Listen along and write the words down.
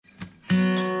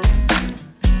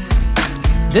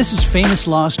This is Famous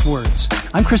Lost Words.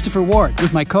 I'm Christopher Ward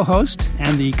with my co-host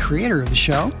and the creator of the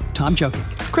show, Tom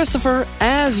Jokic. Christopher,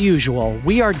 as usual,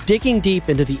 we are digging deep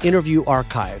into the interview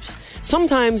archives.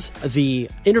 Sometimes the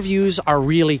interviews are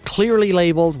really clearly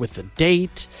labeled with the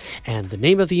date and the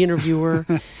name of the interviewer.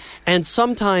 And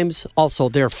sometimes also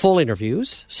they're full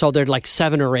interviews. So they're like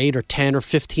 7 or 8 or 10 or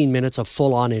 15 minutes of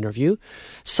full-on interview.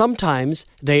 Sometimes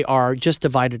they are just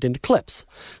divided into clips.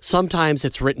 Sometimes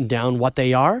it's written down what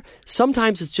they are.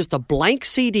 Sometimes it's just a blank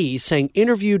CD saying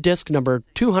interview disc number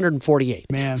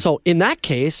 248. Man. So in that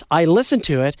case, I listen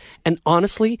to it, and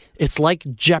honestly, it's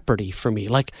like Jeopardy for me.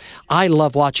 Like, I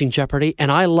love watching Jeopardy,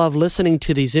 and I love listening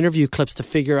to these interview clips to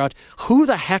figure out who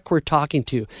the heck we're talking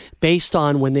to based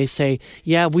on when they say,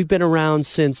 yeah, we've been around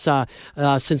since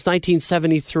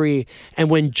 1973, and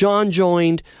when John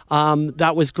joined,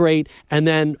 that was great, and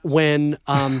then when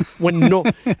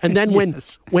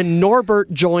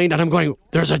Norbert joined, and I'm going,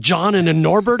 there's a John and a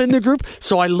Norbert in the group,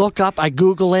 so I look up, I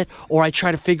Google it, or I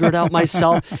try to figure it out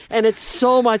myself, and it's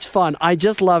so much fun. I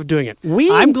just love doing it.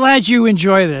 I'm glad you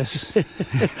enjoy this.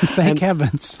 Thank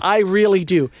heavens. I really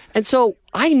do. And so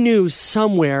I knew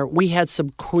somewhere we had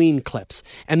some Queen clips,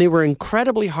 and they were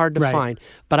incredibly hard to find,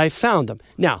 but I found them.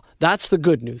 Now, that's the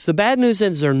good news. The bad news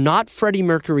is they're not Freddie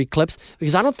Mercury clips,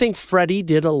 because I don't think Freddie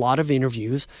did a lot of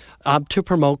interviews to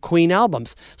promote Queen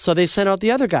albums. So they sent out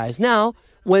the other guys. Now,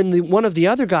 when one of the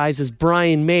other guys is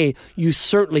Brian May, you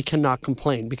certainly cannot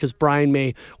complain, because Brian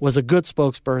May was a good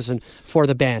spokesperson for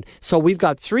the band. So we've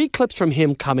got 3 clips from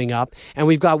him coming up, and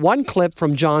we've got 1 clip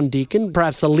from John Deacon,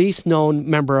 perhaps the least known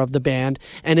member of the band,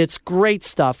 and it's great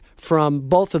stuff from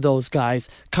both of those guys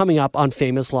coming up on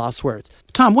Famous Lost Words.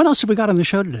 Tom, what else have we got on the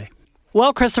show today?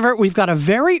 Well, Christopher, we've got a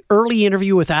very early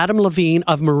interview with Adam Levine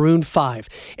of Maroon 5.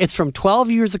 It's from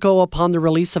 12 years ago upon the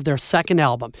release of their second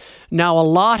album. Now, a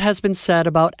lot has been said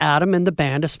about Adam and the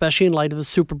band, especially in light of the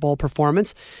Super Bowl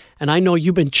performance, and I know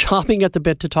you've been chomping at the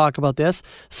bit to talk about this,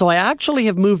 so I actually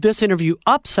have moved this interview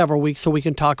up several weeks so we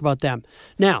can talk about them.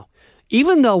 Now,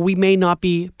 even though we may not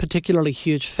be particularly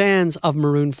huge fans of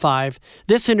Maroon 5,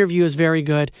 this interview is very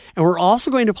good, and we're also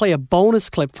going to play a bonus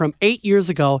clip from 8 years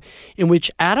ago in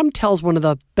which Adam tells one of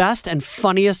the best and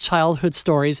funniest childhood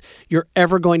stories you're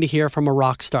ever going to hear from a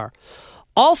rock star.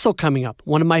 Also coming up,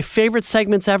 one of my favorite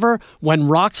segments ever, When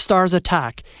Rock Stars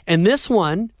Attack, and this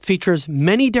one features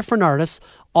many different artists,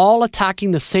 all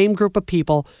attacking the same group of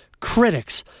people,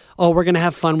 critics. Oh, we're going to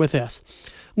have fun with this.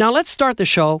 Now let's start the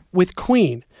show with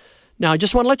Queen. Now, I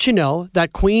just want to let you know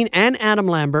that Queen and Adam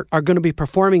Lambert are going to be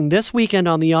performing this weekend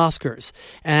on the Oscars.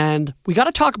 And we got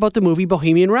to talk about the movie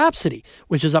Bohemian Rhapsody,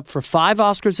 which is up for 5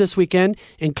 Oscars this weekend,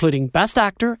 including Best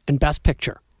Actor and Best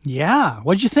Picture. Yeah.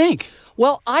 What did you think?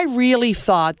 Well, I really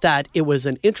thought that it was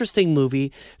an interesting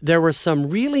movie. There were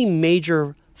some really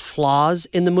major flaws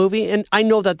in the movie, and I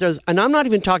know that and I'm not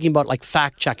even talking about like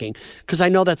fact checking, because I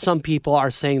know that some people are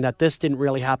saying that this didn't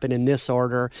really happen in this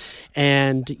order,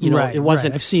 and it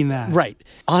wasn't. Right. I've seen that. Right.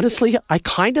 Honestly, I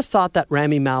kind of thought that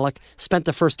Rami Malek spent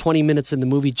the first 20 minutes in the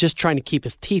movie just trying to keep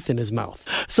his teeth in his mouth.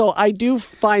 So I do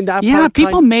find that part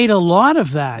people made a lot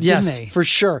of that, didn't they? Yes, for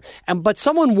sure. But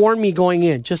someone warned me going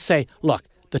in, just say, look,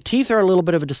 the teeth are a little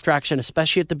bit of a distraction,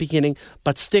 especially at the beginning,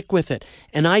 but stick with it.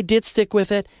 And I did stick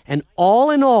with it. And all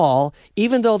in all,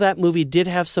 even though that movie did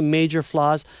have some major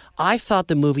flaws, I thought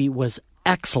the movie was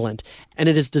excellent, and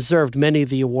it has deserved many of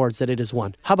the awards that it has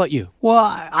won. How about you? Well,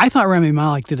 I thought Rami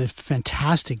Malek did a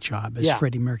fantastic job as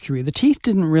Freddie Mercury. The teeth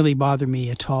didn't really bother me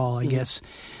at all. I guess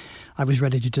I was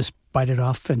ready to just bite it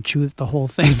off and chew the whole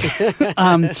thing.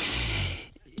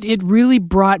 It really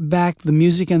brought back the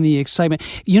music and the excitement.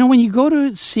 You know, when you go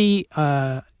to see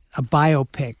a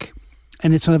biopic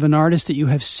and it's of an artist that you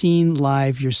have seen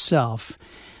live yourself,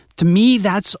 to me,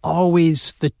 that's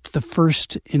always the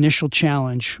first initial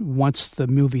challenge once the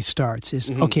movie starts is,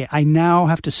 okay, I now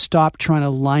have to stop trying to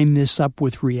line this up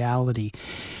with reality.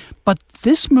 But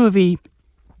this movie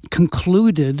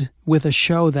concluded with a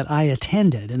show that I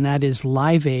attended, and that is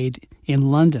Live Aid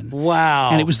in London. Wow.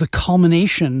 And it was the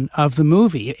culmination of the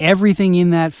movie. Everything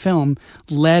in that film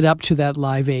led up to that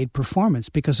Live Aid performance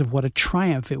because of what a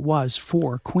triumph it was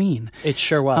for Queen. It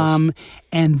sure was.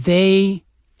 And they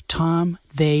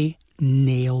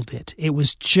nailed it.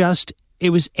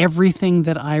 It was everything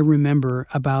that I remember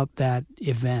about that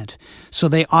event. So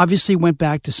they obviously went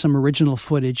back to some original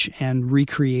footage and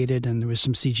recreated, and there was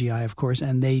some CGI, of course,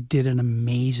 and they did an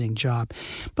amazing job.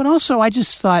 But also, I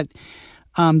just thought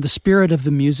the spirit of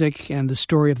the music and the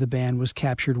story of the band was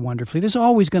captured wonderfully. There's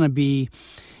always going to be,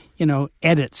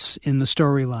 edits in the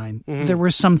storyline. There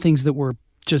were some things that were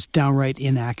just downright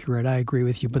inaccurate. I agree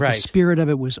with you. But Right. the spirit of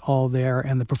it was all there,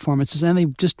 and the performances, and they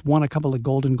just won a couple of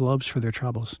Golden Globes for their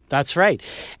troubles. That's right.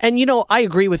 And, you know, I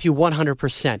agree with you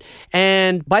 100%.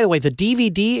 And by the way, the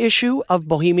DVD issue of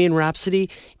Bohemian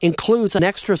Rhapsody includes an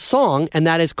extra song, and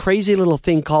that is Crazy Little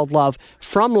Thing Called Love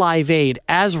from Live Aid,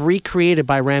 as recreated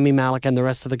by Rami Malek and the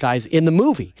rest of the guys in the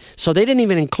movie. So they didn't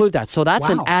even include that. So that's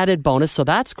an Wow. added bonus. So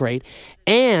that's great.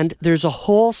 And there's a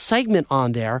whole segment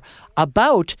on there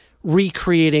about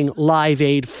recreating Live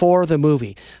Aid for the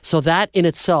movie. So that in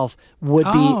itself would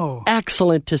Oh. be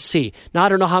excellent to see. Now, I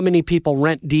don't know how many people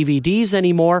rent DVDs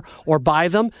anymore or buy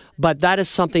them, but that is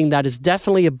something that is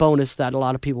definitely a bonus that a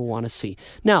lot of people want to see.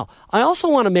 Now, I also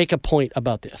want to make a point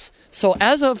about this. So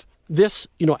as of this,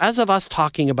 you know, as of us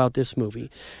talking about this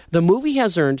movie, the movie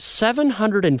has earned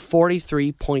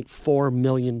 $743.4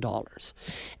 million.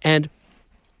 And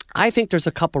I think there's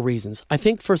a couple reasons. I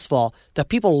think, first of all, that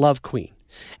people love Queen.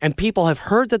 And people have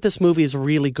heard that this movie is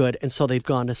really good, and so they've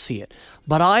gone to see it.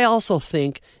 But I also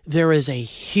think there is a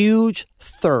huge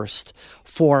thirst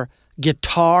for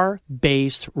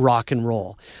guitar-based rock and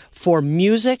roll, for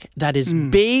music that is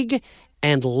big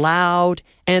and loud.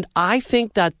 And I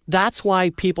think that that's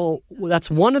one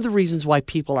of the reasons why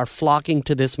people are flocking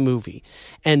to this movie.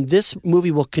 And this movie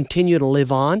will continue to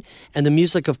live on, and the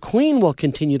music of Queen will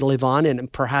continue to live on,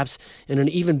 and perhaps in an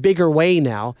even bigger way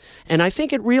now. And I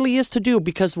think it really is to do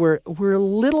because we're a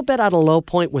little bit at a low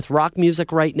point with rock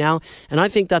music right now, and I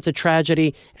think that's a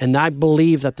tragedy, and I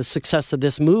believe that the success of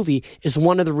this movie is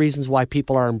one of the reasons why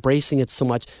people are embracing it so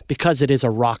much, because it is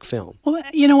a rock film. Well,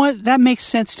 you know what? That makes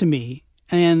sense to me.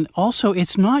 And also,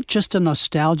 it's not just a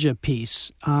nostalgia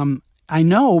piece. I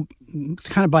know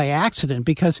kind of by accident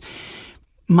because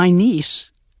my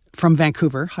niece from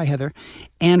Vancouver, hi Heather,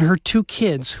 and her two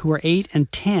kids who are 8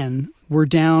 and 10 were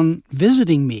down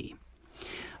visiting me.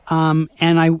 And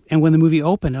when the movie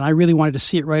opened, and I really wanted to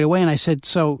see it right away, and I said,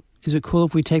 so is it cool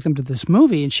if we take them to this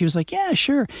movie? And she was like, yeah,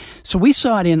 sure. So we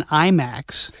saw it in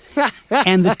IMAX,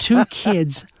 and the two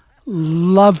kids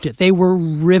loved it. They were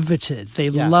riveted. They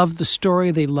loved the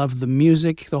story. They loved the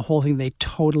music, the whole thing. They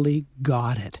totally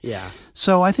got it. Yeah.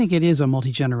 So I think it is a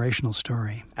multi-generational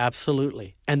story.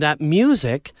 Absolutely. And that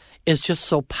music is just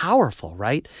so powerful,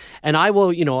 right? And I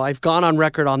will, you know, I've gone on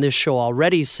record on this show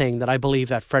already saying that I believe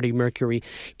that Freddie Mercury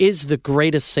is the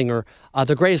greatest singer,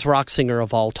 the greatest rock singer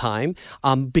of all time,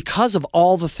 because of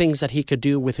all the things that he could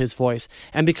do with his voice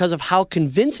and because of how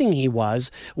convincing he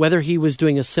was, whether he was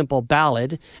doing a simple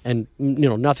ballad, and, you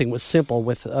know, nothing was simple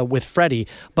with Freddie,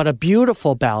 but a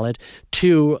beautiful ballad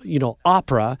to, you know,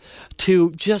 opera,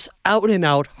 to just out and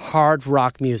out hard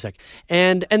rock music.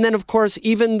 And then, of course,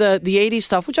 even the 80s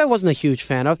stuff, which I wasn't a huge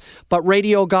fan of, but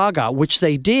Radio Gaga, which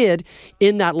they did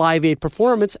in that Live Aid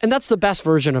performance, and that's the best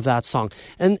version of that song.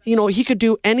 And, you know, he could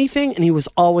do anything, and he was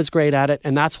always great at it,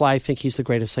 and that's why I think he's the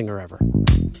greatest singer ever.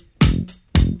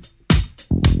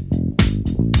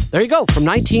 There you go, from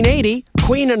 1980,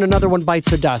 Queen and Another One Bites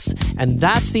the Dust. And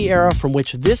that's the era from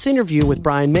which this interview with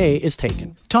Brian May is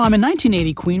taken. Tom, in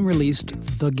 1980, Queen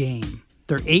released The Game,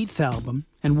 their 8th album,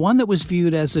 and one that was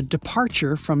viewed as a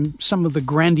departure from some of the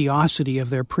grandiosity of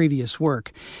their previous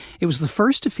work. It was the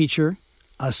first to feature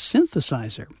a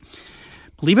synthesizer.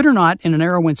 Believe it or not, in an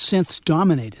era when synths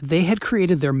dominated, they had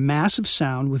created their massive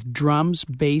sound with drums,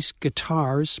 bass,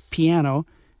 guitars, piano,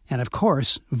 and of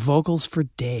course, vocals for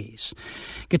days.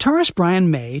 Guitarist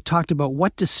Brian May talked about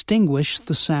what distinguished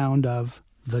the sound of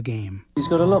The Game. It's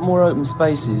got a lot more open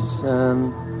spaces.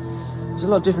 It's a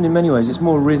lot different in many ways. It's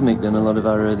more rhythmic than a lot of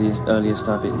our earlier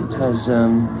stuff. It has.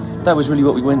 That was really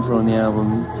what we went for on the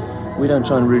album. We don't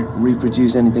try and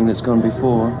reproduce anything that's gone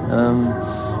before.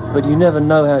 But you never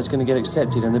know how it's going to get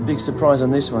accepted, and the big surprise on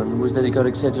this one was that it got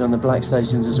accepted on the black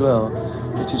stations as well,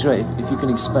 which is great. If you can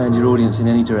expand your audience in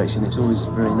any direction, it's always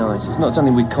very nice. It's not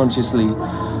something we consciously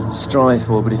strive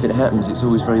for, but if it happens, it's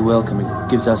always very welcome. It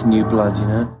gives us new blood, you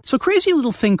know. So Crazy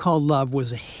Little Thing Called Love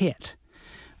was a hit,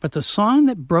 but the song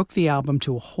that broke the album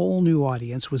to a whole new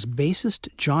audience was bassist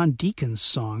John Deacon's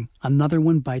song, Another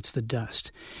One Bites the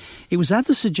Dust. It was at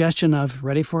the suggestion of,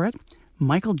 ready for it,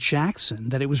 Michael Jackson,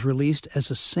 that it was released as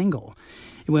a single.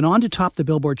 It went on to top the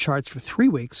Billboard charts for 3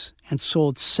 weeks and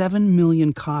sold 7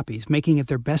 million copies, making it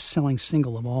their best-selling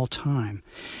single of all time.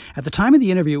 At the time of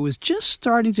the interview, it was just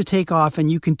starting to take off,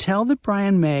 and you can tell that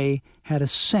Brian May had a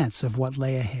sense of what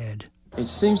lay ahead. It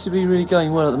seems to be really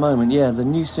going well at the moment. Yeah, the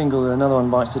new single, Another One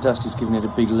Bites the Dust, is giving it a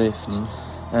big lift.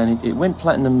 And it went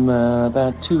platinum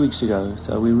about 2 weeks ago,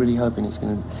 so we're really hoping it's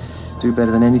going to do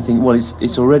better than anything. Well,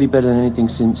 it's already better than anything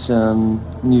since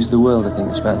News of the World, I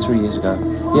think. It's about 3 years ago.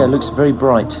 Yeah, it looks very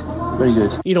bright. Very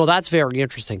good. You know, that's very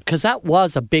interesting because that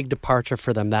was a big departure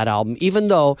for them, that album, even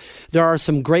though there are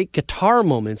some great guitar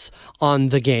moments on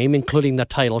The Game, including the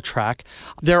title track.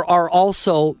 There are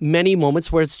also many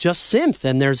moments where it's just synth,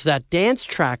 and there's that dance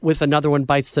track with Another One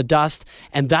Bites the Dust,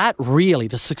 and that really,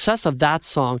 the success of that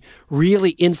song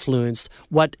really influenced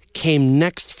what came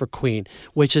next for Queen,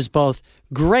 which is both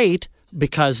great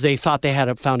because they thought they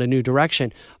had found a new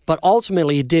direction, but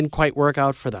ultimately it didn't quite work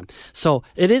out for them. So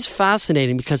it is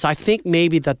fascinating because I think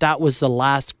maybe that was the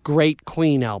last great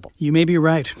Queen album. You may be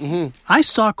right. I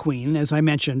saw Queen, as I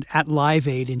mentioned, at Live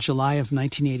Aid in July of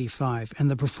 1985,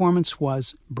 and the performance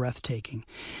was breathtaking.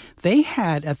 They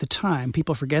had, at the time,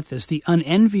 people forget this, the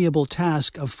unenviable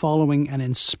task of following an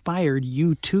inspired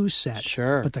U2 set.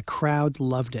 Sure. But the crowd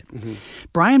loved it.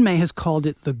 Brian May has called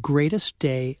it the greatest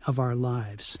day of our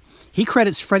lives. He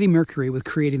credits Freddie Mercury with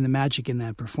creating the magic in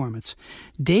that performance.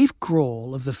 Dave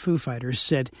Grohl of the Foo Fighters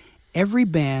said, "Every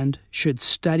band should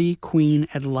study Queen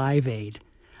at Live Aid.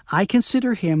 I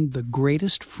consider him the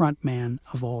greatest frontman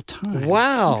of all time."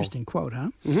 Wow. Interesting quote, huh?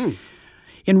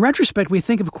 In retrospect, we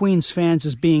think of Queen's fans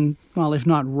as being, well, if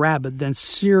not rabid, then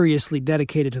seriously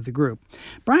dedicated to the group.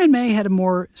 Brian May had a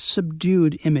more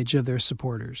subdued image of their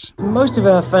supporters. Most of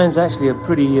our fans actually are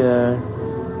pretty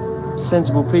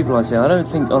sensible people, I'd say. I don't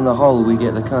think on the whole we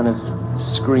get the kind of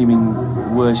screaming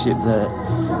worship that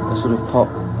a sort of pop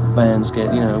bands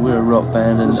get. You know, we're a rock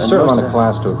band, and certainly on the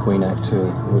class to a Queen act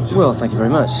too. Well, thank you very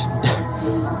much.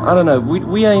 I don't know.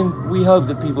 We hope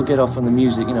that people get off on the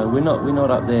music. You know, we're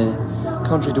not up there.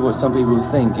 Contrary to what some people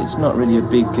think, it's not really a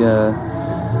big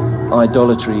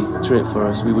idolatry trip for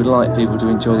us. We would like people to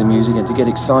enjoy the music and to get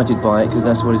excited by it, because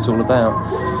that's what it's all about.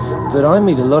 But I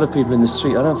meet a lot of people in the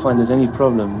street. I don't find there's any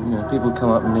problem. You know, people come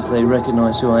up, and if they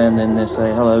recognise who I am, then they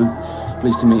say, "Hello,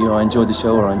 pleased to meet you. I enjoyed the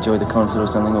show, or I enjoyed the concert, or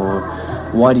something, or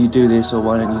why do you do this, or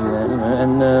why don't you do that?" You know,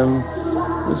 and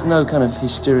there's no kind of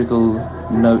hysterical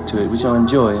note to it, which I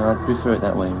enjoy. I prefer it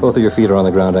that way. Both of your feet are on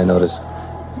the ground, I notice.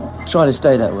 Try to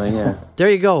stay that way, yeah. There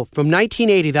you go. From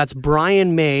 1980, that's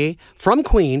Brian May from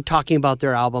Queen talking about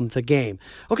their album, The Game.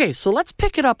 Okay, so let's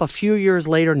pick it up a few years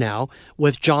later now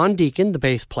with John Deacon, the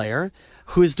bass player,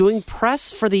 who is doing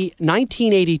press for the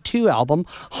 1982 album,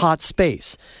 Hot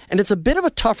Space. And it's a bit of a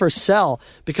tougher sell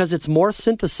because it's more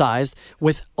synthesized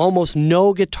with almost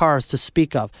no guitars to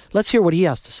speak of. Let's hear what he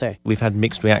has to say. We've had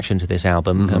mixed reaction to this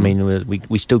album. I mean,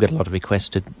 we still get a lot of requests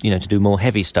to do more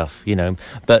heavy stuff,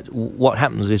 But what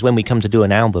happens is when we come to do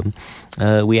an album,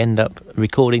 we end up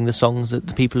recording the songs that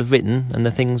the people have written and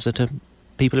the things that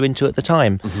people are into at the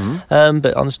time.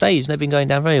 But on stage, they've been going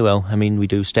down very well. I mean, we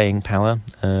do Staying Power,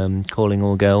 Calling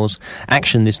All Girls.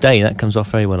 Action This Day, that comes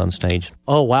off very well on stage.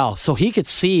 Oh, wow. So he could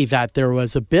see that there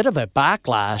was a bit of a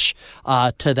backlash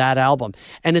to that album.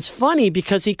 And it's funny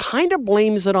because he kind of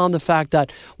blames it on the fact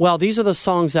that, well, these are the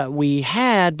songs that we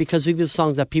had because these are the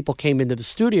songs that people came into the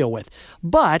studio with.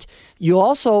 But you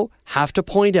also have to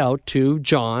point out to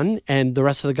John and the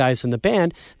rest of the guys in the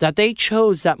band that they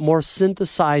chose that more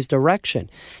synthesized direction.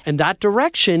 And that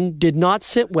direction did not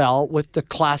sit well with the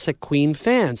classic Queen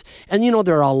fans. And,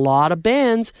 there are a lot of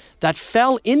bands that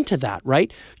fell into that,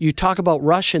 right? You talk about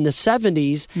Rush in the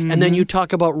 70s, and then you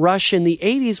talk about Rush in the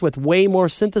 80s with way more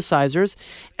synthesizers,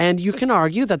 and you can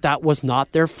argue that that was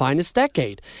not their finest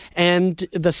decade. And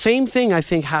the same thing, I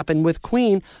think, happened with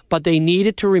Queen, but they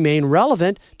needed to remain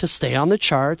relevant to stay on the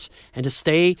charts and to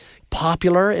stay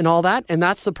popular and all that, and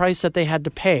that's the price that they had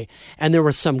to pay. And there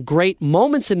were some great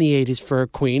moments in the 80s for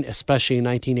Queen, especially in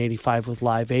 1985 with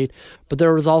Live Aid, but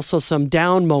there was also some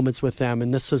down moments with them,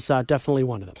 and this was definitely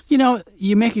one of them.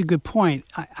 You make a good point.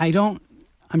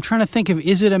 I'm trying to think of,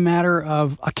 is it a matter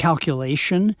of a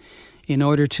calculation in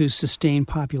order to sustain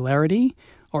popularity,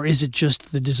 or is it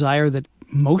just the desire that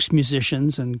most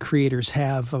musicians and creators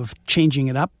have of changing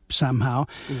it up somehow,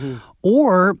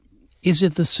 or is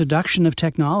it the seduction of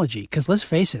technology? Because let's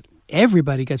face it,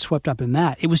 everybody got swept up in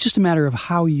that. It was just a matter of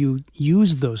how you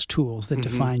use those tools that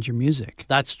defined your music.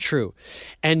 That's true.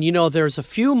 And, there's a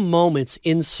few moments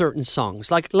in certain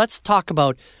songs. Like, let's talk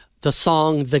about the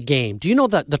song The Game. Do you know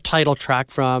that the title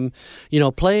track from,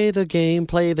 Play the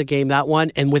Game, that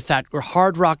one, and with that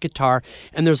hard rock guitar,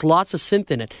 and there's lots of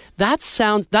synth in it.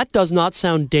 That does not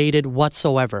sound dated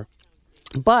whatsoever.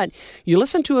 But you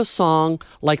listen to a song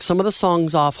like some of the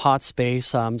songs off Hot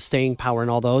Space, Staying Power and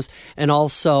all those, and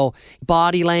also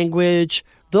Body Language,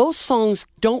 those songs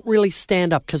don't really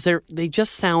stand up because they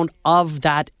just sound of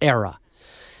that era.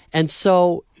 And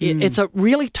so it's a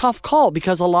really tough call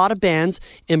because a lot of bands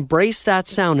embrace that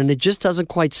sound and it just doesn't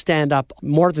quite stand up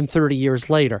more than 30 years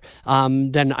later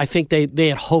than I think they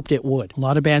had hoped it would. A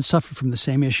lot of bands suffer from the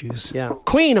same issues. Yeah.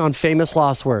 Queen on Famous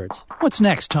Lost Words. What's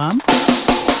next, Tom?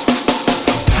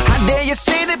 How dare you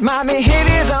say that my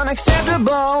behavior's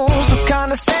unacceptable? So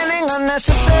condescending,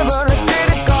 unnecessarily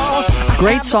critical.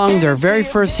 Great song, their very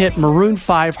first hit, Maroon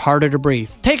 5, Harder to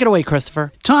Breathe. Take it away,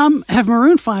 Christopher. Tom, have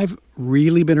Maroon 5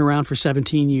 really been around for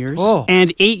 17 years? Oh.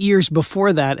 And 8 years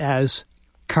before that as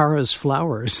Kara's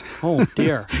Flowers. Oh,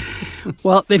 dear.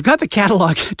 Well, they've got the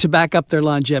catalog to back up their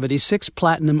longevity. 6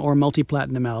 platinum or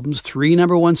multi-platinum albums, 3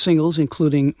 number-1 singles,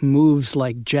 including Moves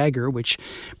Like Jagger, which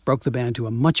broke the band to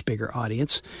a much bigger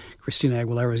audience. Christina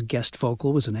Aguilera's guest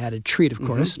vocal was an added treat, of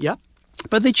course. Yep.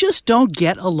 But they just don't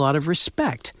get a lot of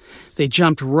respect. They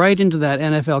jumped right into that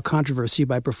NFL controversy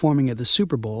by performing at the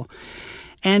Super Bowl.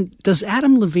 And does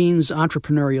Adam Levine's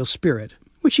entrepreneurial spirit,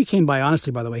 which he came by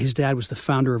honestly, by the way, his dad was the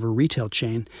founder of a retail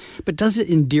chain, but does it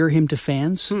endear him to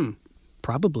fans?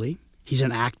 Probably. He's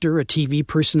an actor, a TV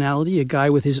personality, a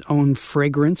guy with his own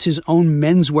fragrance, his own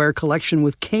menswear collection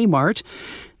with Kmart.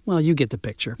 Well, you get the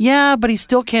picture. Yeah, but he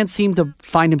still can't seem to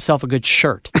find himself a good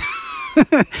shirt.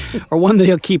 Or one that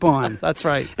he'll keep on. That's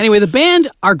right. Anyway, the band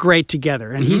are great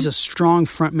together, and he's a strong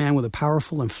frontman with a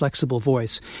powerful and flexible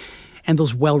voice, and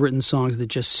those well-written songs that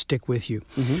just stick with you.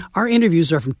 Our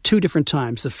interviews are from 2 different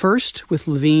times. The first, with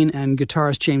Levine and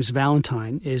guitarist James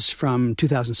Valentine, is from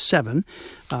 2007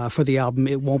 for the album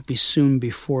It Won't Be Soon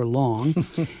Before Long.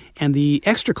 And the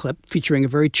extra clip, featuring a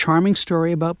very charming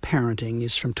story about parenting,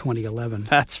 is from 2011.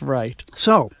 That's right.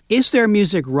 So, is their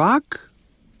music rock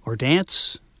or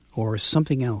dance or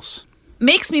something else?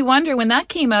 Makes me wonder, when that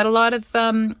came out, a lot of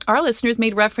our listeners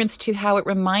made reference to how it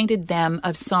reminded them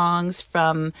of songs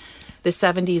from the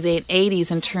 70s and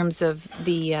 80s in terms of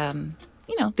the,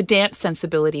 the dance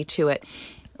sensibility to it.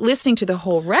 Listening to the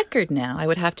whole record now, I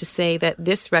would have to say that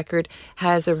this record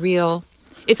has a real,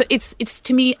 it's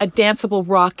to me a danceable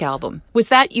rock album. Was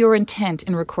that your intent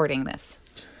in recording this?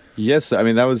 Yes, I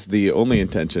mean, that was the only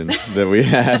intention that we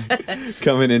had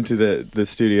coming into the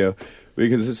studio,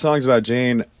 because the songs about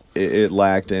Jane, it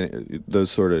lacked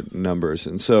those sort of numbers.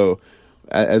 And so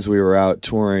as we were out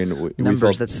touring, we numbers,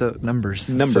 felt... that's so... Numbers.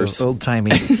 Numbers. So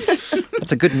old-timey.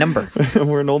 That's a good number.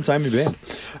 We're an old-timey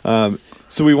band.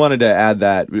 So we wanted to add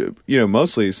that,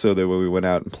 mostly so that when we went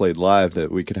out and played live,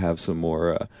 that we could have some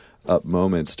more up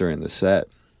moments during the set.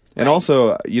 And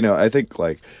also, I think,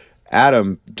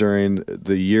 Adam, during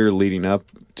the year leading up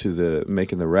to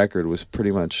making the record, was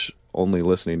pretty much only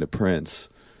listening to Prince.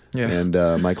 Yeah.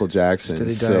 And Michael Jackson.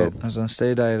 Steady diet. I was on a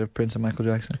steady diet of Prince and Michael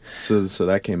Jackson. So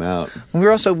that came out. We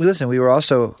were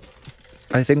also,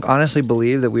 I think, honestly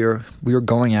believed that we were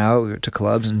going out to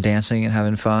clubs and dancing and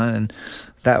having fun, and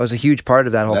that was a huge part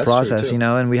of that whole process,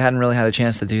 and we hadn't really had a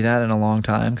chance to do that in a long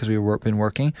time because been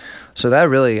working. So that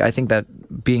really, I think that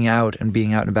being out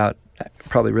and about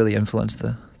probably really influenced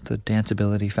the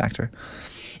danceability factor.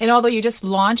 And although you're just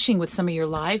launching with some of your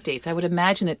live dates, I would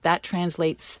imagine that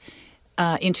translates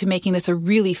into making this a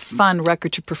really fun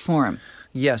record to perform.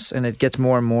 Yes, and it gets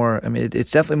more and more. I mean,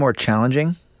 it's definitely more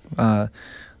challenging what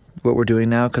we're doing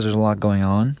now because there's a lot going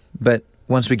on. But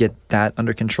once we get that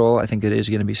under control, I think it is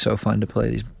going to be so fun to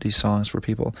play these songs for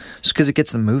people. Just because it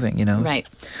gets them moving, Right.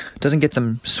 It doesn't get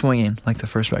them swinging like the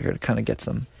first record. It kind of gets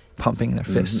them pumping their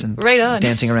fists and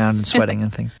dancing around and sweating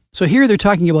and things. So here they're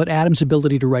talking about Adam's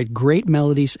ability to write great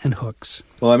melodies and hooks.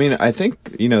 Well, I mean, I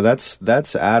think,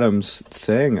 that's Adam's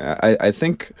thing. I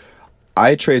think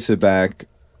I trace it back.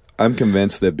 I'm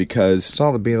convinced that because... It's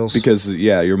all the Beatles. Because,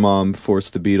 your mom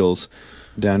forced the Beatles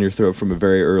down your throat from a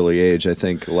very early age. I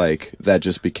think, that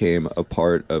just became a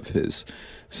part of his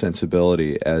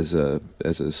sensibility as a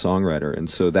songwriter. And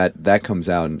so that comes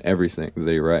out in everything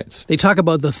that he writes. They talk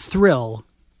about the thrill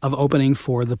of opening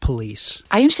for The Police.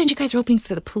 I understand you guys are opening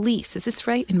for The Police. Is this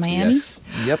right, in Miami? Yes.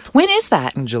 Yep. When is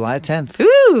that? On July 10th.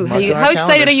 Ooh, how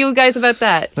excited are you guys about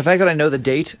that? The fact that I know the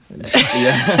date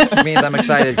means I'm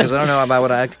excited, because I don't know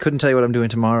about I couldn't tell you what I'm doing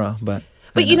tomorrow. But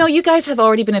you guys have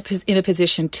already been in a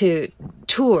position to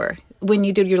tour when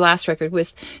you did your last record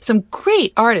with some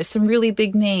great artists, some really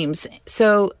big names.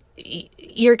 So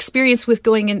your experience with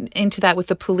going into that with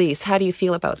The Police, how do you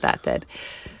feel about that then?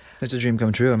 It's a dream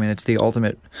come true. I mean, it's the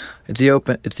ultimate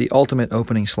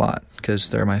opening slot because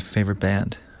they're my favorite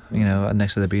band,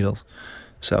 next to the Beatles.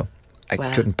 So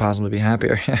I couldn't possibly be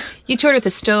happier. You toured with the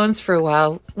Stones for a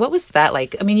while. What was that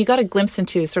like? I mean, you got a glimpse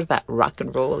into sort of that rock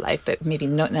and roll life that maybe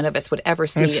none of us would ever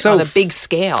see on a big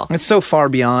scale. It's so far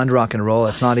beyond rock and roll.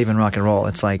 It's not even rock and roll.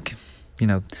 It's like,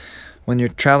 when you're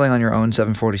traveling on your own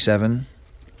 747,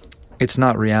 it's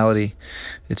not reality.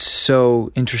 It's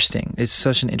so interesting. It's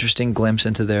such an interesting glimpse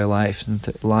into their lives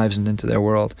and into their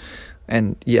world.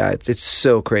 And yeah, it's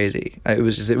so crazy. It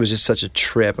was just such a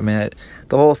trip. I mean,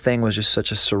 the whole thing was just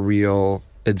such a surreal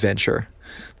adventure.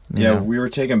 You know? We were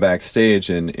taken backstage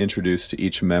and introduced to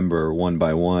each member one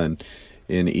by one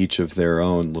in each of their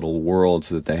own little worlds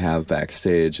that they have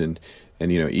backstage, and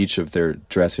each of their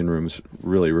dressing rooms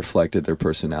really reflected their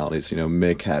personalities.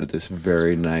 Mick had this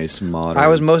very nice modern. I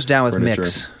was most down with furniture.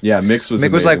 Mick's. Yeah, Mick's was.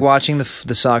 Mick was amazing. like watching the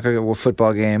soccer or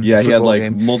football game. Yeah, he had like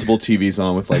game. multiple TVs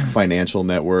on with like financial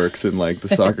networks and like the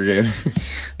soccer game.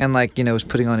 And like was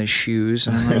putting on his shoes,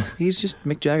 and I'm like, he's just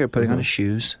Mick Jagger putting on his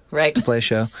shoes, Right. to play a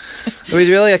show. It was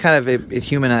really it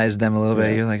humanized them a little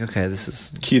bit. You're like, okay, this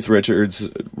is Keith Richards'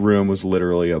 room was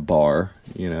literally a bar.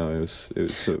 It was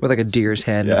so, with like a deer's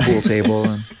head and a pool table.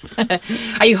 And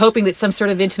Are you hoping that some sort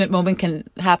of intimate moment can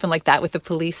happen like that with the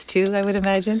police too? I would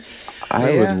imagine.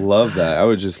 I would love that. I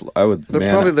would.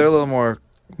 They're a little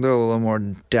more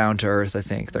down to earth. I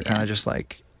think they're kind of just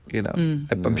like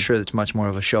I'm sure it's much more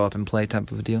of a show up and play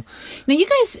type of a deal. Now, you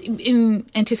guys, in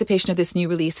anticipation of this new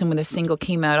release and when the single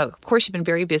came out, of course, you've been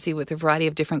very busy with a variety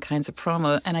of different kinds of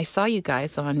promo. And I saw you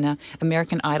guys on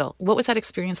American Idol. What was that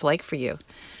experience like for you?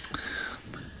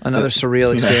 Another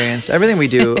surreal experience. Everything we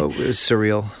do is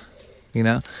surreal,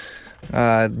 they're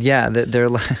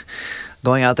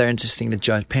going out there and just seeing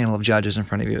the panel of judges in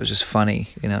front of you. It was just funny.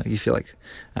 You feel like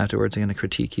afterwards they're going to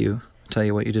critique you, tell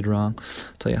you what you did wrong,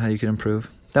 tell you how you could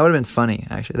improve. That would have been funny,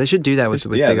 actually. They should do that with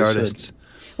big artists.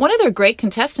 One of their great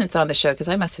contestants on the show, because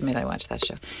I must admit I watched that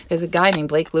show, there's a guy named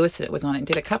Blake Lewis that was on it and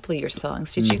did a couple of your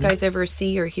songs. Did you guys ever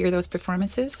see or hear those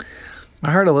performances?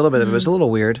 I heard a little bit of it. It was a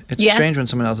little weird. It's Yeah. strange when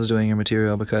someone else is doing your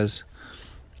material because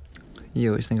you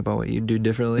always think about what you do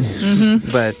differently.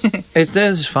 But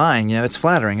it's fine. It's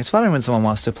flattering. It's flattering when someone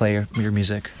wants to play your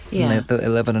music. Yeah. And they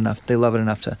love it enough. They love it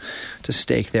enough to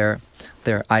stake their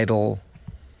idol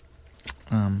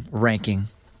ranking,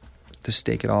 to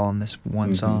stake it all on this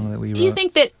one song that we wrote. Do you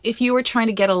think that if you were trying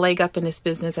to get a leg up in this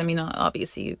business, I mean,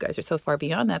 obviously you guys are so far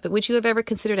beyond that, but would you have ever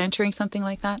considered entering something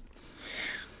like that?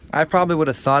 I probably would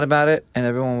have thought about it, and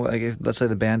everyone, like, if, let's say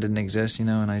the band didn't exist,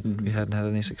 and we hadn't had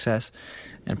any success,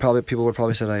 and probably people would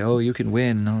probably say like, "Oh, you can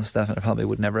win" and all this stuff, and I probably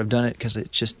would never have done it because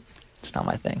it's not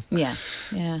my thing. Yeah.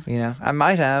 I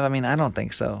might have. I mean, I don't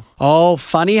think so. Oh,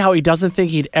 funny how he doesn't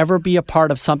think he'd ever be a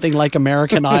part of something like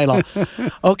American Idol.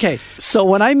 Okay, so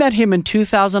when I met him in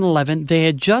 2011, they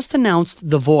had just announced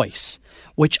The Voice,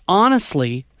 which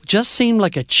honestly just seemed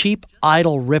like a cheap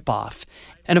Idol ripoff.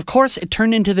 And of course, it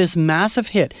turned into this massive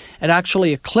hit. It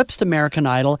actually eclipsed American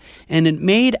Idol, and it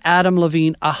made Adam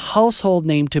Levine a household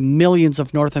name to millions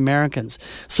of North Americans.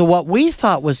 So what we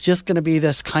thought was just going to be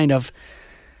this kind of,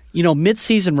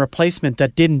 mid-season replacement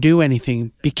that didn't do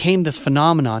anything became this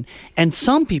phenomenon. And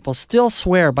some people still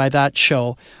swear by that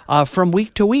show from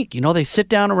week to week. They sit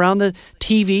down around the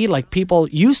TV like people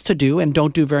used to do and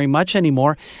don't do very much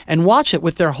anymore and watch it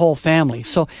with their whole family.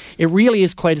 So it really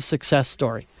is quite a success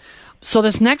story. So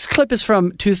this next clip is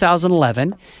from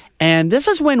 2011, and this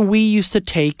is when we used to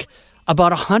take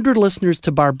about 100 listeners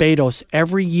to Barbados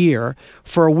every year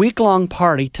for a week-long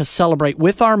party to celebrate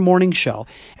with our morning show,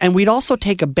 and we'd also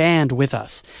take a band with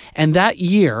us. And that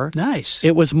year, Nice.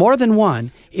 it was more than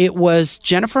one. It was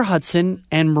Jennifer Hudson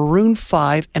and Maroon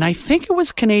 5, and I think it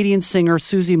was Canadian singer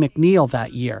Susie McNeil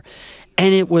that year.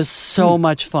 And it was so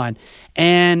much fun.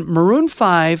 And Maroon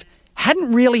 5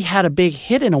 hadn't really had a big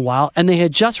hit in a while, and they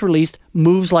had just released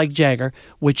Moves Like Jagger,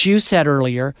 which you said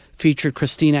earlier featured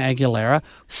Christina Aguilera.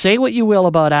 Say what you will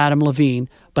about Adam Levine,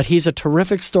 but he's a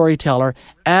terrific storyteller,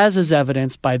 as is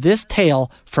evidenced by this tale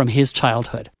from his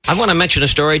childhood. I want to mention a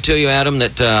story to you, Adam,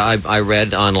 that I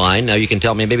read online. Now you can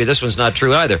tell me maybe this one's not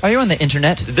true either. Are you on the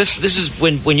internet? This is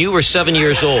when you were 7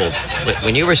 years old.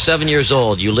 When you were 7 years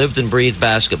old, you lived and breathed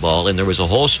basketball, and there was a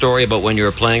whole story about when you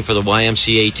were playing for the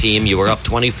YMCA team. You were up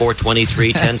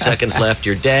 24-23, 10 seconds left.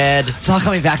 Your dad... It's all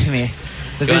coming back to me.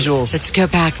 The visuals. Let's go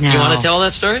back now. You want to tell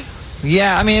that story?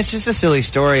 Yeah, I mean, it's just a silly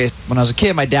story. When I was a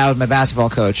kid, my dad was my basketball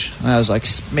coach. And I was like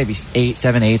maybe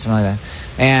 7, 8, something like that.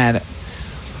 And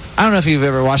I don't know if you've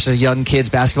ever watched a young kid's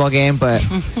basketball game, but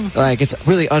like it's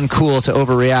really uncool to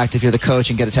overreact if you're the coach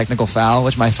and get a technical foul,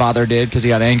 which my father did because he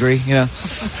got angry,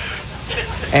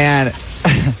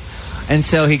 And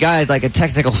so he got like a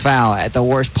technical foul at the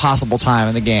worst possible time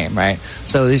in the game, right?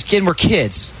 So these kids were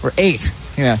kids. We're 8,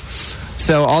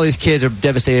 So all these kids are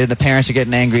devastated. The parents are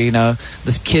getting angry.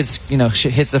 This kid's,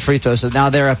 hits the free throw. So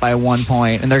now they're up by 1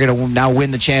 point, and they're going to now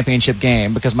win the championship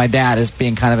game because my dad is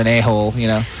being kind of an a-hole,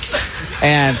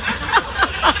 And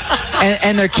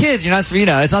and they're kids. You're not,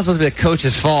 it's not supposed to be the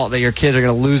coach's fault that your kids are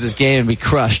going to lose this game and be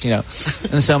crushed,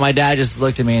 And so my dad just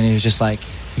looked at me and he was just like,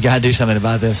 "You got to do something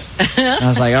about this." And I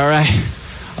was like,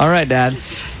 all right, Dad.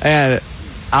 And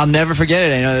I'll never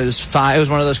forget it. It was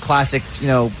one of those classic,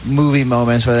 movie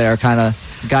moments where they are kind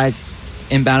of guy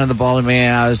inbounded the ball to me,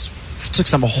 and I took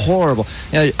some horrible.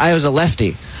 I was a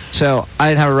lefty. So I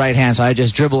didn't have a right hand, so I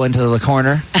just dribble into the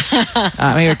corner.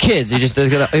 You're kids. Have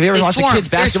you ever watched a kids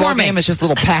basketball game? It's just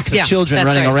little packs of children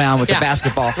running around with the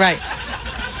basketball. Right.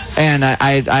 And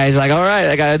I was like, all right,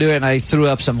 I got to do it. And I threw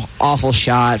up some awful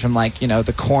shot from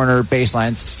the corner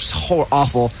baseline,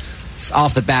 awful,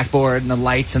 off the backboard and the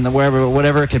lights and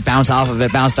whatever could bounce off of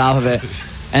it, bounced off of it.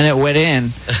 And it went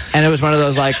in. And it was one of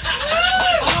those and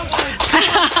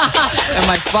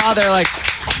my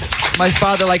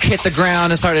father hit the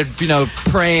ground and started,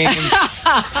 praying.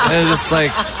 And it was just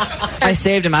I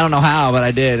saved him. I don't know how, but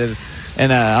I did.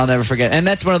 And I'll never forget. And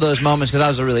that's one of those moments because I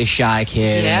was a really shy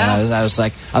kid. Yeah. And I was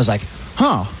like,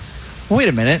 huh, wait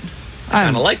a minute. I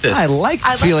kind of like this. I like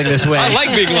feeling this way. I like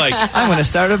being liked. I'm going to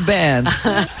start a band.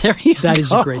 That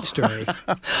is a great story.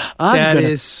 That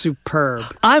is superb.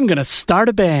 I'm going to start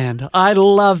a band. I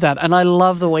love that. And I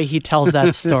love the way he tells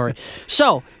that story.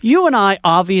 So you and I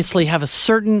obviously have a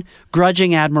certain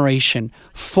grudging admiration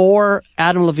for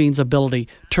Adam Levine's ability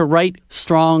to write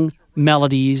strong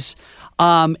melodies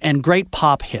and great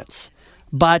pop hits.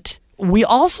 But we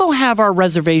also have our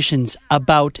reservations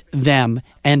about them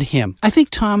and him. I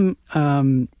think, Tom,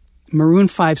 Maroon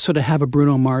 5 sort of have a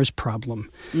Bruno Mars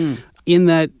problem in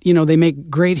that, they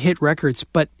make great hit records,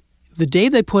 but the day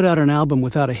they put out an album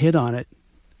without a hit on it,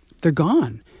 they're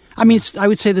gone. I mean, I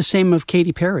would say the same of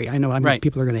Katy Perry. I know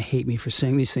people are going to hate me for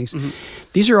saying these things. Mm-hmm.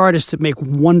 These are artists that make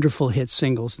wonderful hit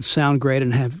singles and sound great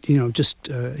and have, just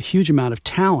a huge amount of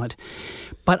talent.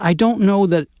 But I don't know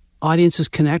that audiences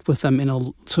connect with them in a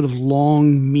sort of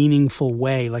long, meaningful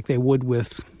way like they would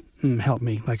with, help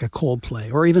me, like a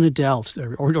Coldplay or even Adele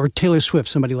or Taylor Swift,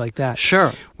 somebody like that.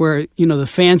 Sure. Where, the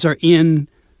fans are in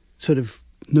sort of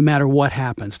no matter what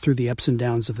happens through the ups and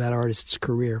downs of that artist's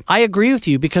career. I agree with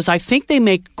you because I think they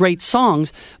make great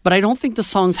songs, but I don't think the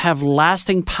songs have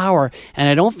lasting power, and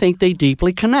I don't think they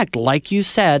deeply connect, like you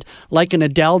said, like an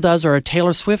Adele does or a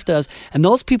Taylor Swift does, and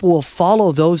those people will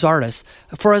follow those artists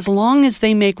for as long as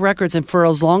they make records and for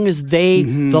as long as they,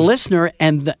 the listener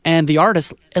and the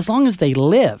artist, as long as they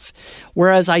live.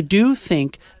 Whereas I do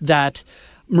think that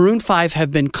Maroon 5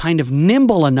 have been kind of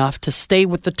nimble enough to stay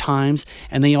with the times,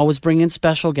 and they always bring in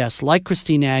special guests like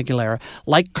Christina Aguilera,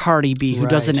 like Cardi B, who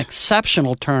does an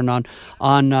exceptional turn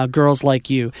on Girls Like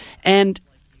You. And,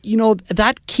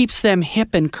 that keeps them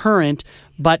hip and current,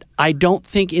 but I don't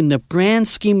think in the grand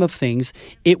scheme of things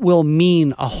it will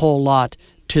mean a whole lot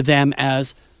to them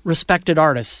as respected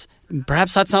artists.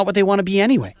 Perhaps that's not what they want to be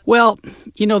anyway. Well,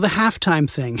 the halftime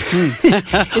thing,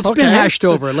 it's been hashed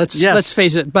over. Let's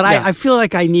face it. But I feel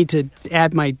like I need to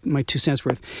add my 2 cents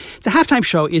worth. The halftime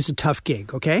show is a tough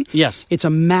gig, okay? Yes. It's a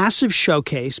massive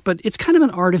showcase, but it's kind of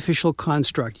an artificial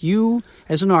construct. You,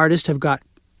 as an artist, have got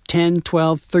 10,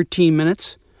 12, 13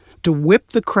 minutes to whip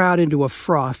the crowd into a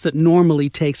froth that normally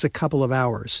takes a couple of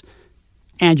hours.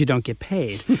 And you don't get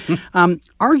paid.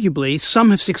 Arguably, some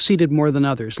have succeeded more than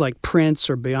others, like Prince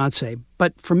or Beyonce.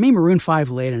 But for me, Maroon 5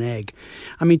 laid an egg.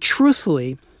 I mean,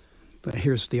 truthfully,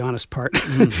 here's the honest part.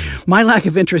 My lack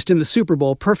of interest in the Super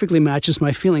Bowl perfectly matches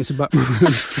my feelings about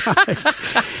Maroon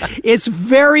 5. It's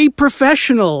very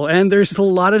professional, and there's a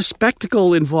lot of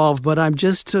spectacle involved, but I'm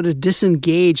just sort of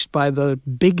disengaged by the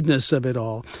bigness of it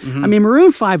all. I mean,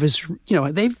 Maroon 5 is,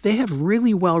 they have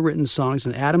really well-written songs,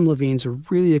 and Adam Levine's a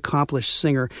really accomplished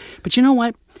singer. But you know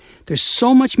what? There's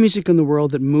so much music in the world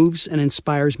that moves and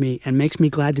inspires me and makes me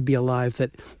glad to be alive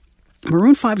that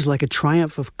Maroon 5 is like a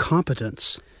triumph of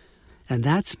competence. And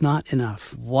that's not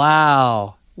enough.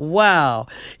 Wow.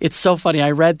 It's so funny.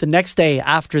 I read the next day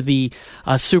after the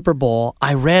Super Bowl,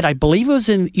 I believe it was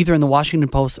either in the Washington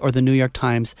Post or the New York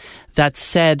Times, that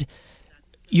said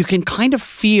you can kind of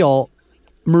feel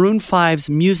Maroon 5's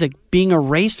music being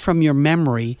erased from your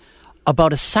memory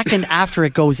about a second after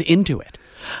it goes into it.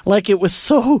 Like it was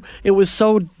so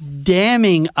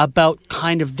damning about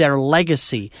kind of their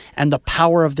legacy and the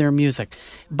power of their music.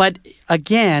 But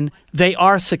again, they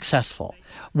are successful.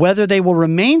 Whether they will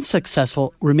remain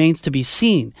successful remains to be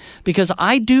seen, because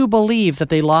I do believe that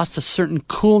they lost a certain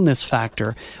coolness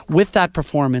factor with that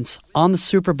performance on the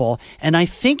Super Bowl, and I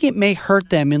think it may hurt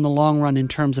them in the long run in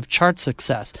terms of chart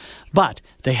success. But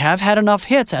they have had enough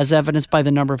hits, as evidenced by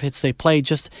the number of hits they played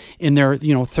just in their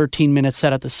 13-minute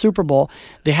set at the Super Bowl.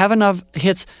 They have enough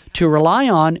hits to rely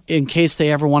on in case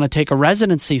they ever want to take a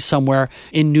residency somewhere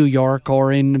in New York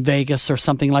or in Vegas or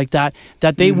something like that,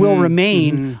 that they will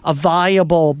remain a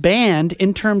viable band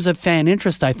in terms of fan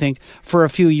interest, I think, for a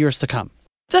few years to come.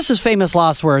 This is Famous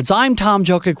Lost Words. I'm Tom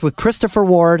Jokic with Christopher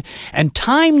Ward, and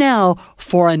time now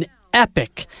for an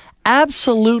epic,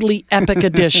 absolutely epic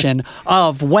edition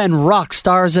of When Rock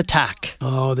Stars Attack.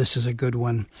 Oh, this is a good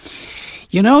one.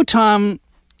 You know, Tom,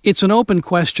 it's an open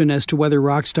question as to whether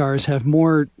rock stars have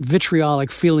more vitriolic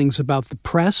feelings about the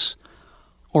press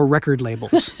or record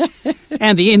labels,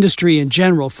 and the industry in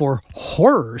general for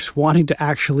horrors wanting to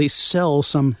actually sell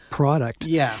some product.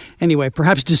 Yeah. Anyway,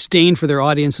 perhaps disdain for their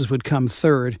audiences would come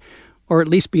third, or at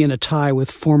least be in a tie with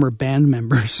former band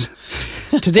members.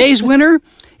 Today's winner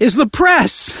is the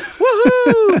press.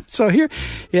 Woohoo! So here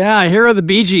are the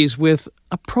Bee Gees with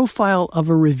a profile of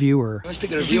a reviewer. Let's pick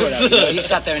the reviewer out. He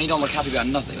sat there and he don't look happy about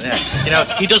nothing. Yeah.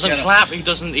 He doesn't clap. He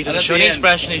doesn't show any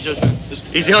expression. He's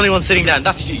the only one sitting down.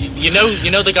 That's you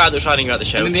know the guy that's writing about the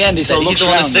show. And in the end, he's the one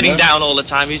that's sitting down all the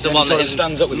time. He's the one that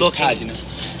stands up with looking.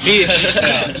 His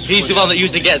pad, He's the one that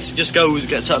usually gets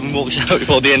up and walks out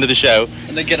before the end of the show.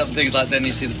 And they get up things like then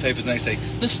you see the papers and they say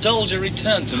nostalgia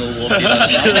returns and all walking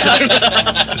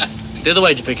outside. The other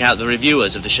way to pick out the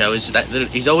reviewers of the show is that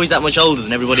he's always that much older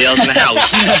than everybody else in the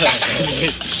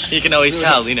house. You can always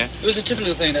tell, you know. It was a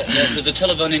typical thing that there was a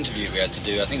telephone interview we had to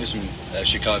do. I think it was from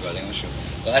Chicago, I'm not sure.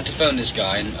 But I had to phone this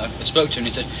guy and I spoke to him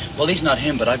and he said, well, he's not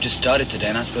him, but I've just started today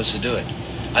and I'm supposed to do it.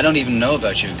 I don't even know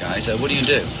about you guys. What do you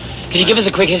do? Can you give us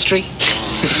a quick history?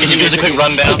 Can you give us a quick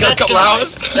rundown?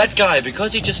 That guy,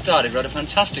 because he just started, wrote a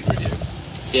fantastic review.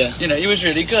 Yeah. You know, he was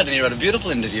really good, and he wrote a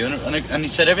beautiful interview, and he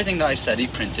said everything that I said, he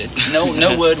printed. No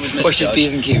word was misjudged. Pushed his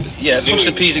P's and Q's. Yeah, pushed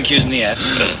the P's and Q's and the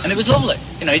F's, and it was lovely.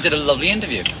 You know, he did a lovely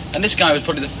interview. And this guy was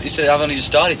probably he said, I've only just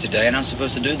started today, and I'm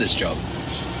supposed to do this job.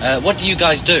 What do you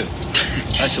guys do?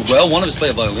 I said, well, one of us play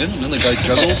a violin, and the other guy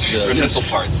juggles. Rehearsal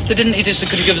parts. He just said,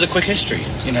 could you give us a quick history?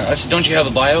 You know, I said, don't you have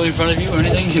a bio in front of you or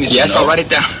anything? And he said, yes, no. I'll write it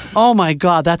down. Oh my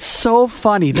God, that's so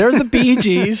funny. They're the Bee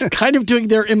Gees, kind of doing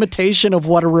their imitation of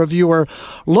what a reviewer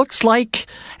looks like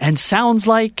and sounds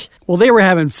like. Well, they were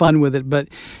having fun with it, but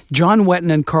John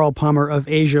Wetton and Carl Palmer of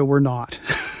Asia were not.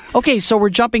 Okay, so we're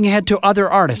jumping ahead to other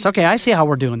artists. Okay, I see how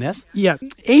we're doing this. Yeah,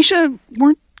 Asia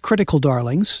weren't critical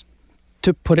darlings,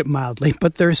 to put it mildly,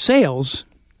 but their sales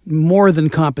more than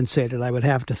compensated, I would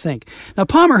have to think. Now,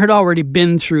 Palmer had already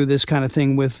been through this kind of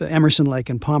thing with Emerson, Lake,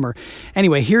 and Palmer.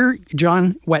 Anyway, here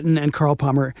John Wetton and Carl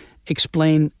Palmer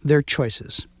explain their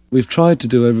choices. We've tried to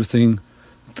do everything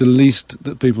the least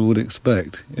that people would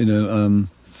expect.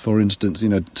 For instance,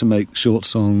 to make short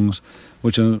songs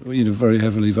which are very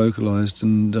heavily vocalized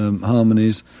and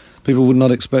harmonies. People would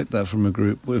not expect that from a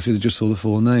group if you just saw the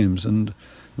four names. And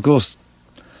of course,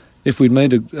 if we'd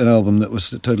made an album that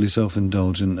was totally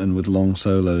self-indulgent and with long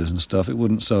solos and stuff, it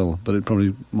wouldn't sell, but it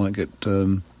probably might get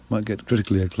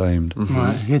critically acclaimed. Mm-hmm.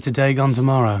 Right, here today, gone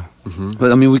tomorrow. Mm-hmm.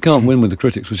 But I mean, we can't win with the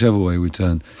critics, whichever way we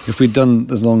turn. If we'd done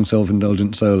the long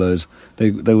self-indulgent solos,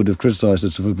 they would have criticised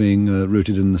us for being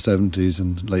rooted in the 70s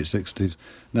and late 60s.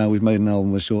 Now we've made an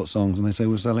album with short songs, and they say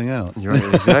we're selling out. You're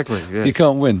right, exactly. Yes. You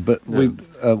can't win, but no.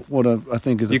 What I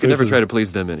think is you can never try to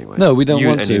please them anyway. No, we don't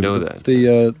want to. And you know that.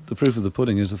 The proof of the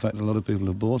pudding is the fact that a lot of people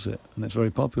have bought it, and it's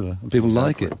very popular, and people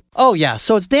like it. Oh yeah,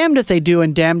 so it's damned if they do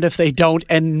and damned if they don't,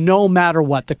 and no matter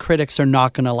what, the critics are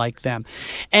not going to like them.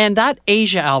 And that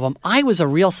Asia album, I was a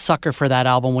real sucker for that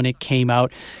album when it came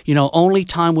out. Only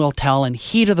Time Will Tell and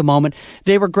Heat of the Moment.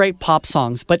 They were great pop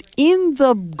songs, but in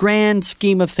the grand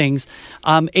scheme of things,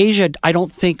 Asia, I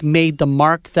don't think, made the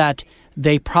mark that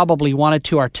they probably wanted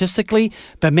to artistically,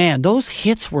 but man, those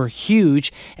hits were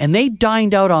huge, and they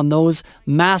dined out on those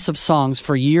massive songs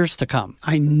for years to come.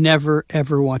 I never,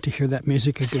 ever want to hear that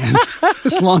music again,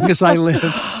 as long as I live.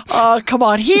 Oh, come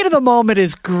on. Heat of the Moment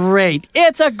is great.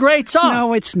 It's a great song.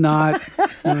 No, it's not.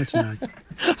 No, it's not.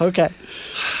 Okay.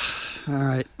 All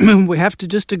right. We have to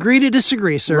just agree to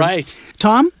disagree, sir. Right.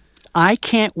 Tom, I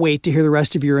can't wait to hear the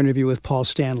rest of your interview with Paul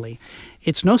Stanley.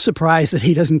 It's no surprise that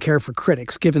he doesn't care for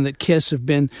critics, given that Kiss have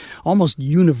been almost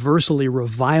universally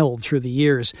reviled through the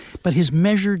years. But his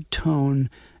measured tone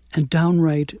and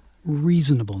downright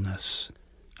reasonableness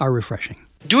are refreshing.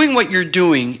 Doing what you're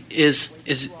doing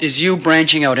is you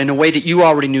branching out in a way that you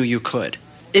already knew you could.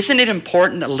 isn't it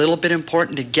important, a little bit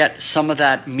important, to get some of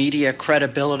that media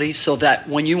credibility so that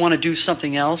when you want to do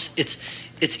something else, it's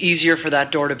easier for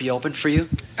that door to be open for you?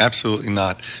 Absolutely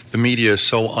not. The media is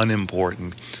so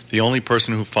unimportant. The only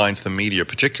person who finds the media,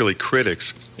 particularly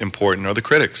critics, important are the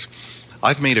critics.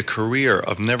 I've made a career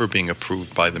of never being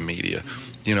approved by the media.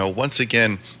 You know, once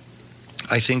again,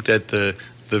 I think that the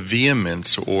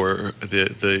vehemence or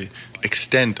the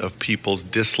extent of people's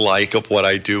dislike of what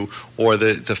I do, or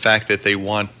the fact that they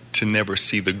want to never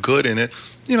see the good in it,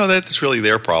 you know, that's really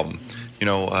their problem. You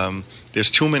know, there's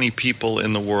too many people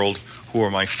in the world who are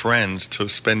my friends to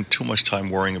spend too much time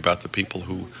worrying about the people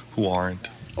who aren't.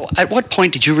 At what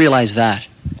point did you realize that?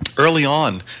 Early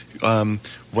on,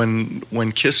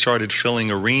 when KISS started filling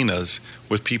arenas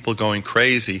with people going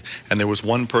crazy, and there was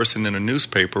one person in a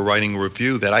newspaper writing a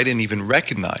review that I didn't even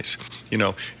recognize. You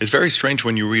know, it's very strange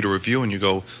when you read a review and you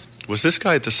go, was this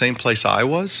guy at the same place I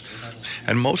was?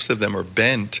 And most of them are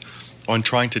bent on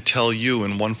trying to tell you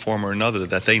in one form or another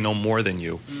that they know more than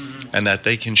you, and that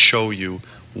they can show you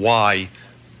why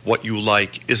what you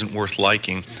like isn't worth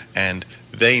liking, and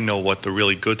they know what the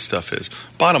really good stuff is.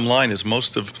 Bottom line is,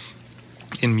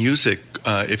 in music,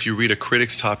 if you read a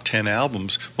critic's top 10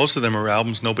 albums, most of them are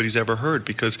albums nobody's ever heard,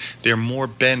 because they're more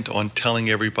bent on telling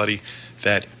everybody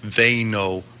that they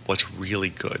know what's really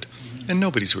good, and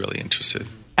nobody's really interested.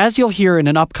 As you'll hear in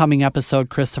an upcoming episode,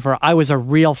 Christopher, I was a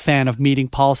real fan of meeting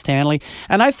Paul Stanley,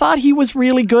 and I thought he was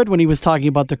really good when he was talking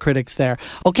about the critics there.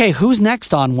 Okay, who's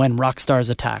next on When Rock Stars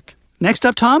Attack? Next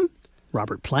up, Tom,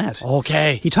 Robert Plant.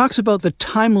 Okay. He talks about the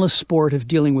timeless sport of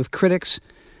dealing with critics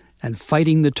and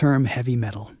fighting the term heavy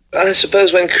metal. I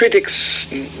suppose when critics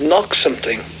knock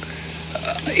something,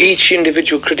 each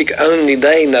individual critic, only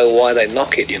they know why they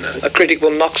knock it, you know. A critic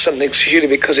will knock something purely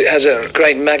because it has a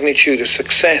great magnitude of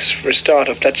success for a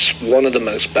start-off. That's one of the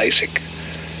most basic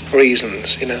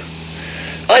reasons, you know.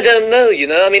 I don't know, you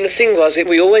know. I mean, the thing was,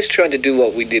 we always tried to do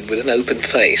what we did with an open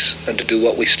face, and to do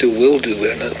what we still will do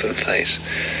with an open face,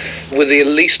 with the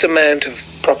least amount of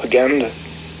propaganda,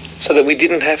 so that we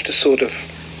didn't have to sort of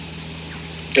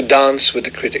dance with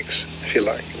the critics, if you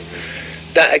like.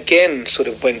 That again sort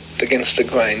of went against the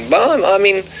grain. But I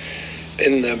mean,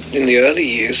 in the early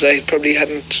years, they probably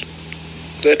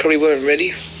weren't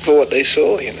ready for what they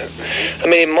saw, you know. I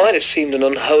mean, it might have seemed an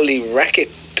unholy racket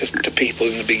to people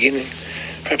in the beginning.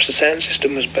 Perhaps the sound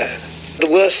system was bad. The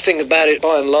worst thing about it,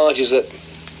 by and large, is that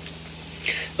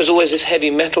there was always this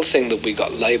heavy metal thing that we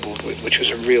got labelled with, which was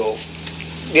a real,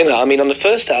 you know, I mean, on the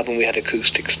first album we had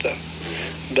acoustic stuff.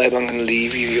 Babe, I'm going to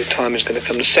leave you, your time is going to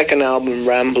come. The second album,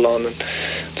 Ramble On, and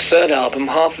the third album,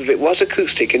 half of it was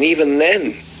acoustic, and even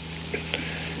then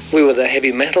we were the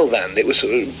heavy metal band. It was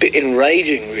sort of a bit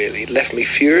enraging, really. It left me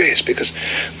furious, because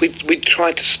we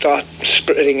tried to start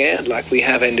spreading out like we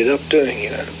have ended up doing, you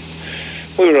know.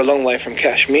 We were a long way from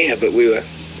Kashmir, but we were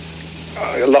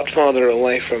a lot farther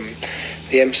away from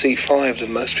the MC5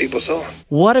 than most people thought.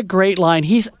 What a great line.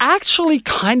 He's actually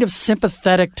kind of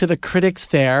sympathetic to the critics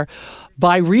there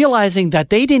by realizing that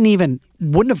they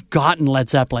wouldn't have gotten Led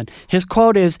Zeppelin. His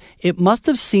quote is, "It must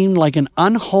have seemed like an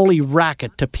unholy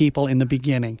racket to people in the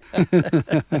beginning."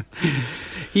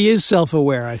 He is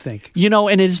self-aware, I think. You know,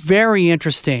 and it's very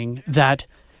interesting that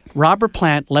Robert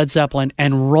Plant, Led Zeppelin,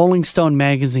 and Rolling Stone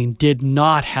magazine did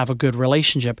not have a good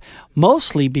relationship,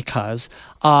 mostly because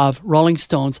of Rolling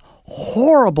Stone's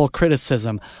horrible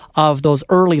criticism of those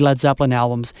early Led Zeppelin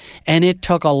albums, and it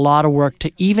took a lot of work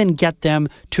to even get them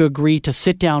to agree to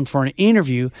sit down for an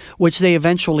interview, which they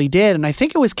eventually did. And I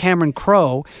think it was Cameron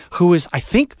Crowe, who was, I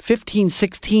think, 15,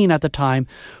 16 at the time,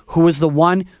 who was the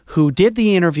one who did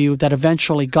the interview that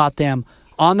eventually got them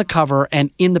on the cover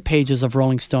and in the pages of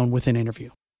Rolling Stone with an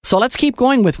interview. So let's keep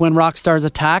going with When Rock Stars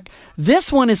Attack.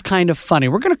 This one is kind of funny.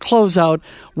 We're going to close out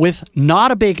with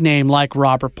not a big name like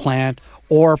Robert Plant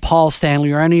or Paul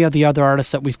Stanley or any of the other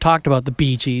artists that we've talked about, the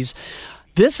Bee Gees.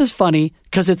 This is funny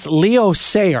because it's Leo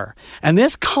Sayer. And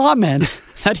this comment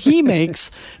that he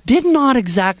makes did not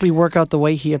exactly work out the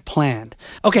way he had planned.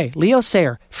 Okay, Leo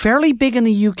Sayer, fairly big in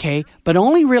the UK, but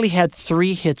only really had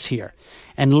 3 hits here.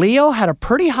 And Leo had a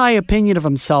pretty high opinion of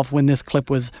himself when this clip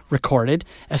was recorded,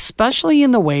 especially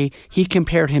in the way he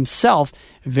compared himself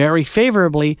very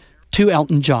favorably to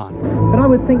Elton John. But I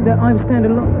would think that I would stand a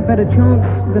lot better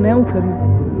chance than Elton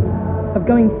of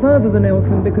going further than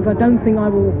Elton, because I don't think I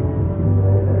will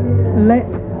let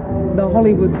the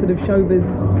Hollywood sort of showbiz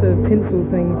sort of tinsel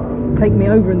thing take me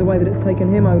over in the way that it's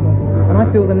taken him over. And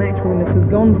I feel the naturalness has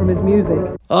gone from his music.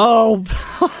 Oh.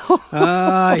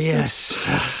 Yes.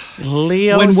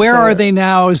 Leo When Where Sayer. Are They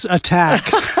Now's attack.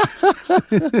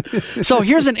 So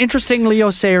here's an interesting Leo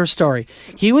Sayer story.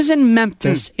 He was in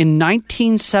Memphis in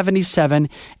 1977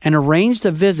 and arranged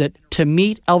a visit to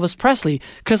meet Elvis Presley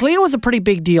because Leo was a pretty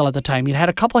big deal at the time. He'd had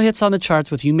a couple hits on the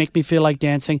charts with You Make Me Feel Like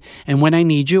Dancing and When I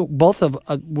Need You, both of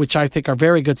which I think are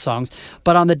very good songs.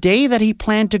 But on the day that he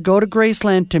planned to go to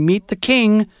Graceland to meet the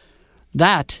king,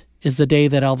 that is the day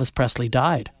that Elvis Presley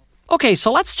died. Okay,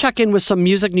 so let's check in with some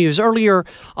music news. Earlier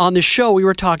on the show, we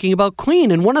were talking about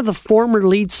Queen, and one of the former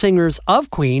lead singers of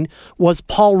Queen was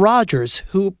Paul Rodgers,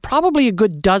 who probably a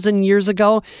good dozen years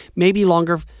ago, maybe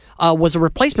longer, was a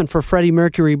replacement for Freddie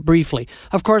Mercury briefly.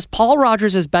 Of course, Paul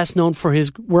Rodgers is best known for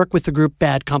his work with the group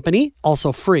Bad Company,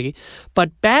 also Free,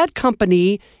 but Bad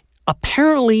Company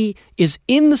apparently is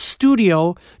in the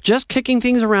studio just kicking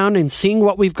things around and seeing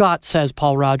what we've got, says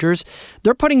Paul Rodgers.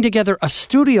 They're putting together a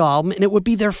studio album, and it would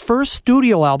be their first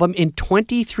studio album in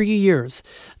 23 years.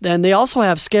 Then they also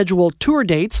have scheduled tour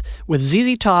dates with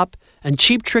ZZ Top and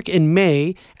Cheap Trick in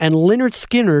May and Lynyrd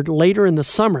Skynyrd later in the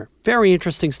summer. Very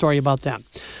interesting story about them.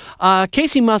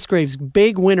 Casey Musgraves,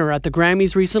 big winner at the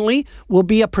Grammys recently, will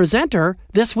be a presenter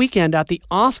this weekend at the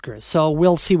Oscars, so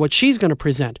we'll see what she's going to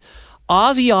present.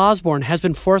 Ozzy Osbourne has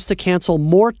been forced to cancel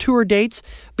more tour dates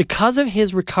because of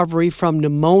his recovery from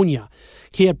pneumonia.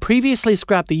 He had previously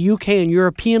scrapped the UK and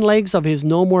European legs of his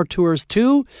No More Tours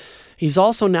too. He's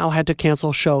also now had to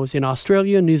cancel shows in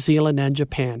Australia, New Zealand, and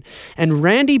Japan. And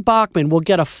Randy Bachman will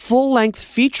get a full-length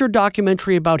feature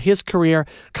documentary about his career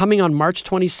coming on March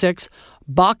 26th.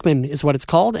 Bachman is what it's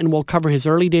called, and will cover his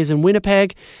early days in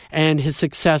Winnipeg and his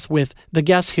success with The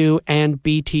Guess Who and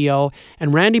BTO.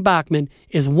 And Randy Bachman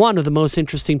is one of the most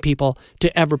interesting people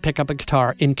to ever pick up a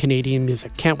guitar in Canadian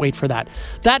music. Can't wait for that.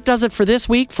 That does it for this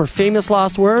week for Famous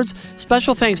Lost Words.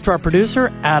 Special thanks to our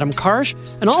producer, Adam Karsh,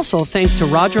 and also thanks to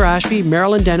Roger Ashby,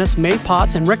 Marilyn Dennis, May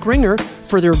Potts, and Rick Ringer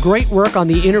for their great work on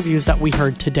the interviews that we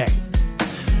heard today.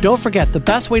 Don't forget, the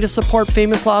best way to support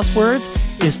Famous Lost Words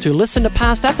is to listen to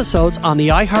past episodes on the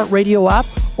iHeartRadio app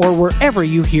or wherever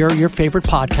you hear your favorite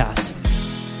podcast.